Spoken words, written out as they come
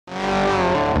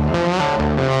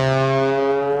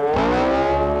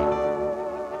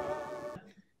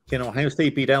Can Ohio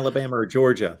State beat Alabama or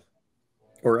Georgia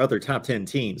or other top 10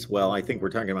 teams? Well, I think we're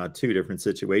talking about two different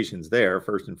situations there.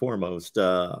 First and foremost,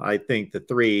 I think the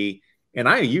three, and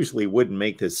I usually wouldn't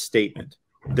make this statement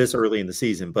this early in the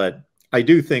season, but I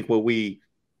do think what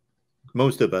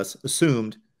most of us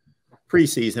assumed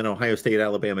preseason, Ohio State,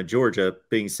 Alabama, Georgia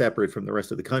being separate from the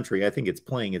rest of the country, I think it's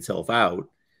playing itself out.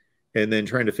 And then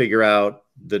trying to figure out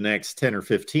the next 10 or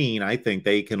 15, I think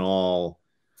they can all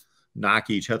knock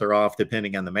each other off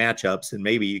depending on the matchups. And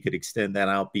maybe you could extend that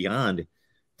out beyond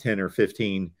 10 or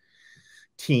 15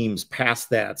 teams past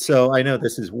that. So I know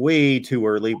this is way too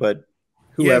early, but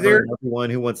whoever, everyone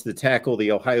who wants to tackle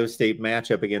the Ohio State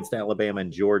matchup against Alabama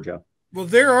and Georgia. Well,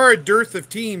 there are a dearth of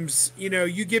teams. You know,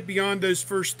 you get beyond those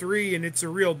first three, and it's a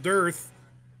real dearth,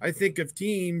 I think, of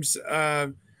teams.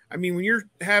 I mean, when you're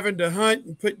having to hunt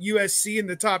and put USC in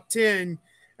the top 10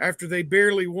 after they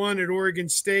barely won at Oregon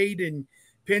State, and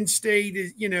Penn State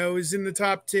is, you know, is in the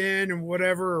top 10 and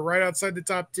whatever, or right outside the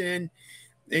top 10,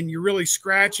 and you're really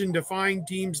scratching to find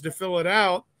teams to fill it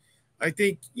out. I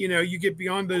think, you know, you get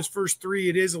beyond those first three,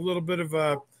 it is a little bit of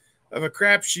a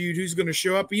crapshoot who's going to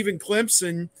show up. Even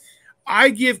Clemson, I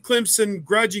give Clemson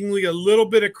grudgingly a little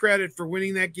bit of credit for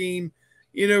winning that game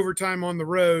in overtime on the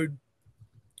road.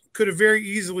 Could have very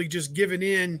easily just given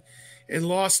in and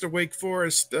lost to Wake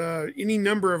Forest any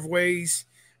number of ways.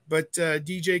 But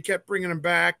DJ kept bringing them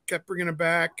back,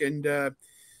 and,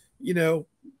 you know,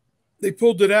 they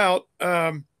pulled it out.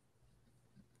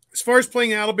 As far as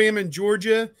playing Alabama and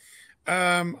Georgia,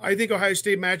 I think Ohio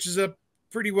State matches up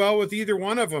pretty well with either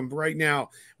one of them right now.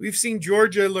 We've seen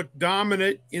Georgia look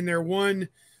dominant in their one,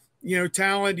 you know,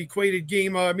 talent equated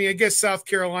game. I mean, I guess South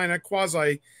Carolina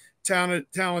quasi talent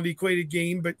equated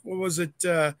game, but what was it?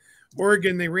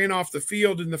 Oregon, they ran off the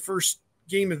field in the first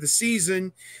game of the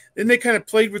season. Then they kind of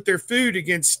played with their food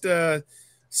against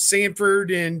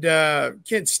Sanford and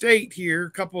Kent State here,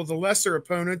 a couple of the lesser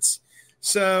opponents.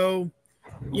 So,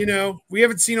 you know, we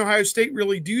haven't seen Ohio State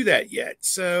really do that yet.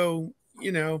 So,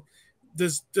 you know,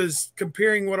 does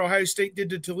comparing what Ohio State did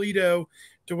to Toledo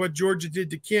to what Georgia did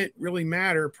to Kent really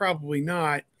matter? Probably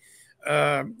not.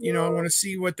 You know, I want to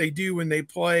see what they do when they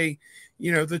play,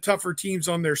 you know, the tougher teams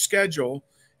on their schedule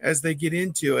as they get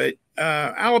into it.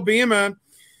 Alabama,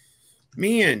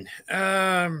 man,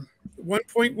 1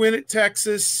 point win at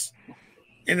Texas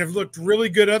and have looked really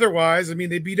good otherwise. I mean,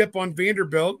 they beat up on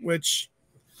Vanderbilt, which,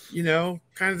 you know,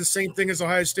 kind of the same thing as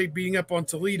Ohio State beating up on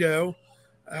Toledo.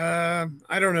 I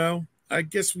don't know. I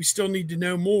guess we still need to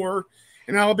know more.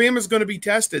 And Alabama's going to be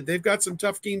tested. They've got some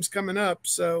tough games coming up.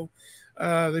 So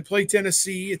they play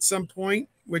Tennessee at some point,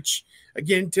 which,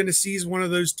 again, Tennessee is one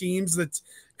of those teams that's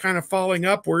kind of falling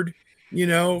upward, you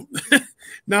know,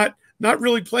 not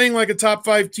really playing like a top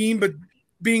 5 team, but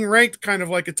being ranked kind of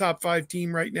like a top 5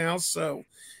 team right now. So,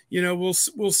 you know,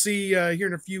 we'll see here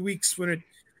in a few weeks when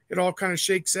it all kind of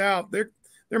shakes out. There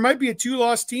might be a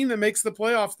 2-loss team that makes the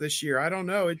playoff this year. I don't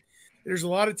know. There's a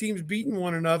lot of teams beating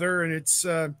one another, and it's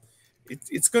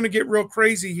going to get real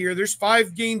crazy here. There's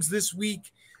 5 games this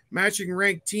week matching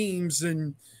ranked teams,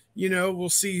 and, you know, we'll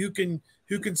see who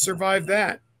can survive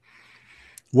that.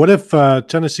 What if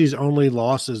Tennessee's only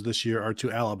losses this year are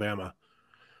to Alabama?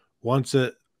 Once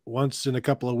in a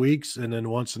couple of weeks, and then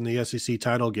once in the SEC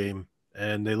title game,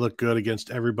 and they look good against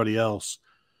everybody else.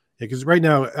 Because right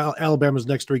now, Alabama's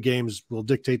next 3 games will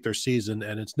dictate their season,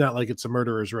 and it's not like it's a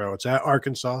murderer's row. It's at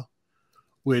Arkansas,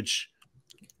 which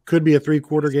could be a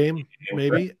 3-quarter game,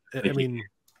 maybe. I mean,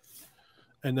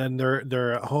 and then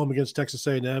they're at home against Texas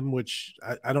A&M, which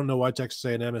I don't know why Texas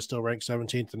A&M is still ranked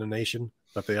 17th in the nation,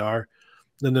 but they are.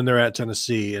 And then they're at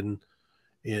Tennessee, and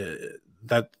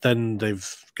then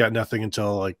they've got nothing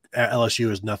until, like, at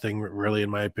LSU is nothing really, in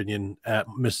my opinion. At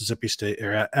Mississippi State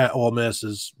or at Ole Miss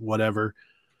is whatever.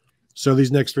 So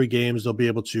these next 3 games, they'll be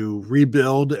able to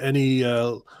rebuild any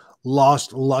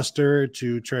lost luster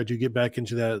to try to get back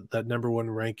into that number 1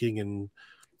 ranking and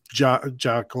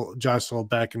jostle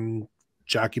back and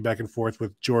jockey back and forth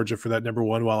with Georgia for that number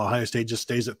 1, while Ohio State just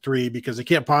stays at 3 because they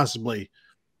can't possibly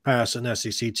pass an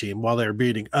SEC team while they're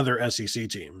beating other SEC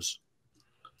teams.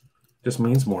 Just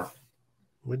means more.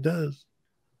 It does.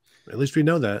 At least we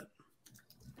know that.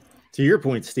 To your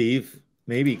point, Steve,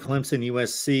 maybe Clemson,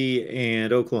 USC,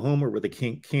 and Oklahoma were the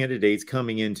candidates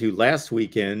coming into last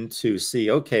weekend to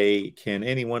see, okay, can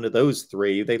any one of those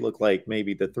 3, they look like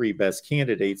maybe the 3 best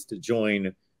candidates to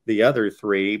join the other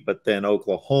 3, but then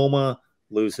Oklahoma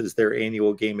loses their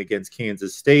annual game against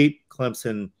Kansas State.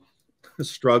 Clemson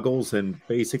struggles and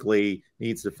basically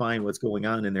needs to find what's going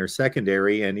on in their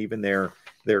secondary, and even their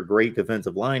great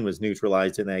defensive line was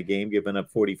neutralized in that game, giving up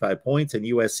 45 points, and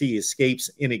USC escapes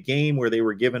in a game where they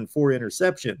were given 4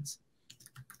 interceptions.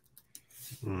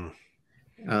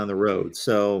 on the road.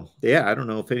 So yeah, I don't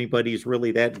know if anybody's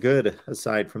really that good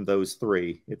aside from those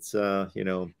three. It's you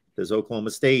know, does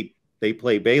Oklahoma State, they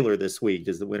play Baylor this week?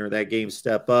 Does the winner of that game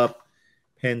step up?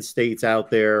 Penn State's out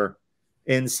there.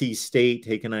 NC State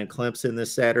taking on Clemson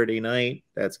this Saturday night.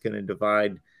 That's going to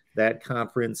divide that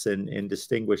conference and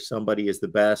distinguish somebody as the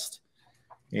best.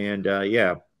 And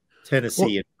yeah,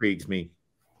 Tennessee intrigues me.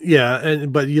 Yeah,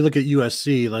 but you look at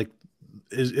USC, like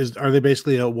are they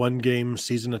basically a 1-game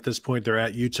season at this point? They're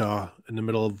at Utah in the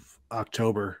middle of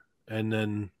October, and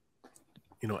then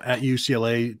at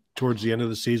UCLA towards the end of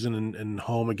the season, and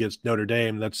home against Notre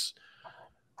Dame. That's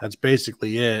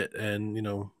basically it. And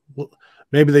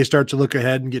maybe they start to look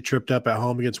ahead and get tripped up at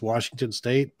home against Washington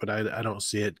State, but I don't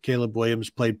see it. Caleb Williams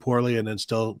played poorly and then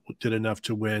still did enough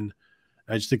to win.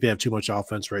 I just think they have too much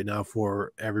offense right now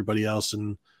for everybody else.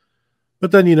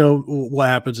 But then, what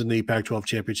happens in the Pac-12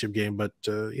 championship game. But,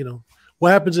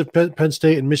 what happens if Penn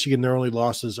State and Michigan, their only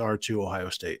losses are to Ohio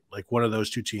State? Like one of those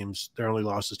two teams, their only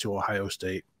losses to Ohio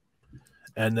State.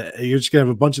 And you're just going to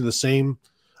have a bunch of the same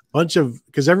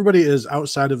because everybody is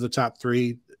outside of the top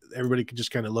three. Everybody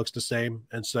just kind of looks the same.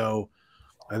 And so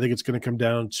I think it's going to come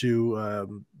down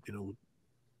to,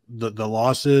 the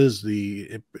losses,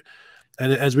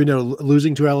 and as we know,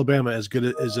 losing to Alabama is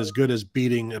as good as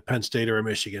beating a Penn State or a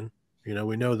Michigan.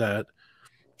 We know that.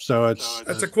 So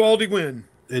that's a quality win.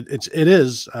 It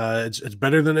is. It's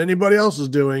better than anybody else is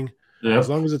doing, as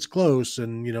long as it's close.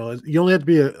 And you only have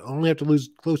to lose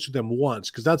close to them once,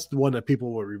 because that's the one that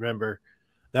people will remember.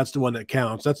 That's the one that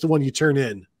counts. That's the one you turn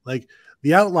in. Like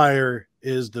the outlier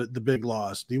is the big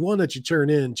loss. The one that you turn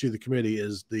in to the committee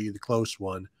is the close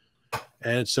one.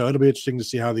 And so it'll be interesting to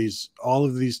see how all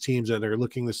of these teams that are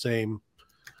looking the same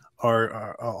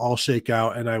are all shake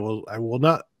out. And I will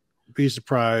not be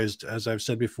surprised, as I've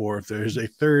said before, if there's a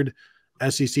third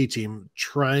SEC team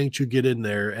trying to get in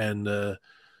there and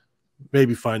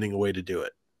maybe finding a way to do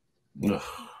it. Ugh.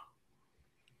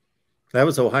 That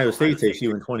was Ohio State's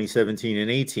issue in 2017 and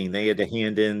 18. They had to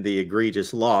hand in the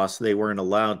egregious loss. They weren't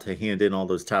allowed to hand in all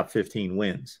those top 15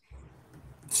 wins.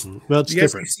 Well, it's the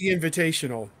different. SEC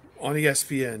Invitational on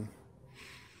ESPN.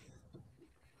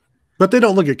 But they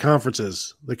don't look at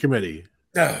conferences, the committee.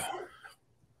 No.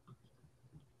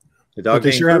 But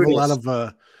they sure have a lot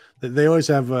of they always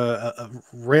have a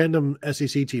random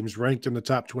SEC teams ranked in the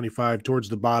top 25 towards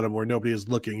the bottom where nobody is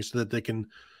looking, so that they can,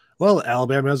 well,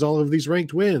 Alabama has all of these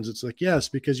ranked wins. It's like, yes,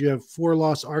 because you have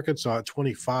 4-loss Arkansas at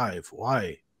 25.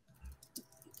 Why?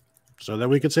 So that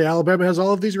we could say Alabama has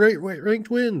all of these ranked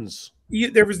wins.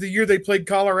 There was the year they played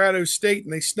Colorado State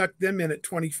and they snuck them in at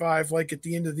 25, like at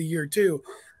the end of the year too.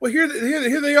 Well, here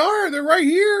they are. They're right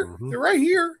here. Mm-hmm. They're right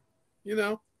here.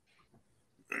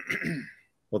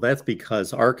 Well, that's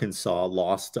because Arkansas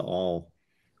lost to all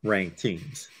ranked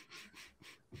teams.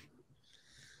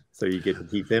 So you get to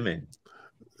keep them in.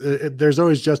 There's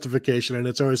always justification, and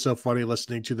it's always so funny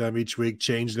listening to them each week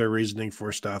change their reasoning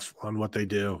for stuff on what they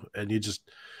do. And you just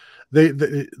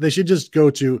they should just go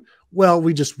to, well,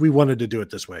 we wanted to do it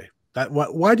this way.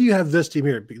 Why do you have this team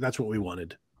here? That's what we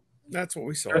wanted. That's what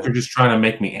we saw. You're just trying to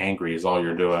make me angry is all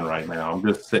you're doing right now. I'm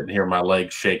just sitting here, my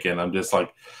legs shaking. I'm just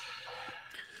like,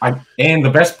 and the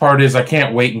best part is I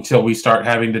can't wait until we start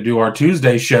having to do our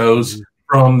Tuesday shows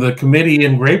from the committee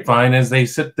in Grapevine as they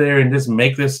sit there and just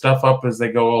make this stuff up as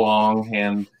they go along,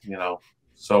 and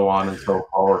so on and so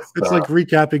forth. It's like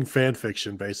recapping fan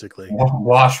fiction, basically.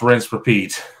 Wash, rinse,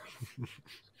 repeat.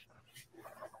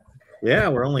 Yeah,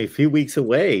 we're only a few weeks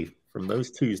away from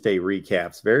those Tuesday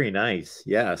recaps. Very nice.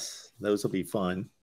 Yes, those will be fun.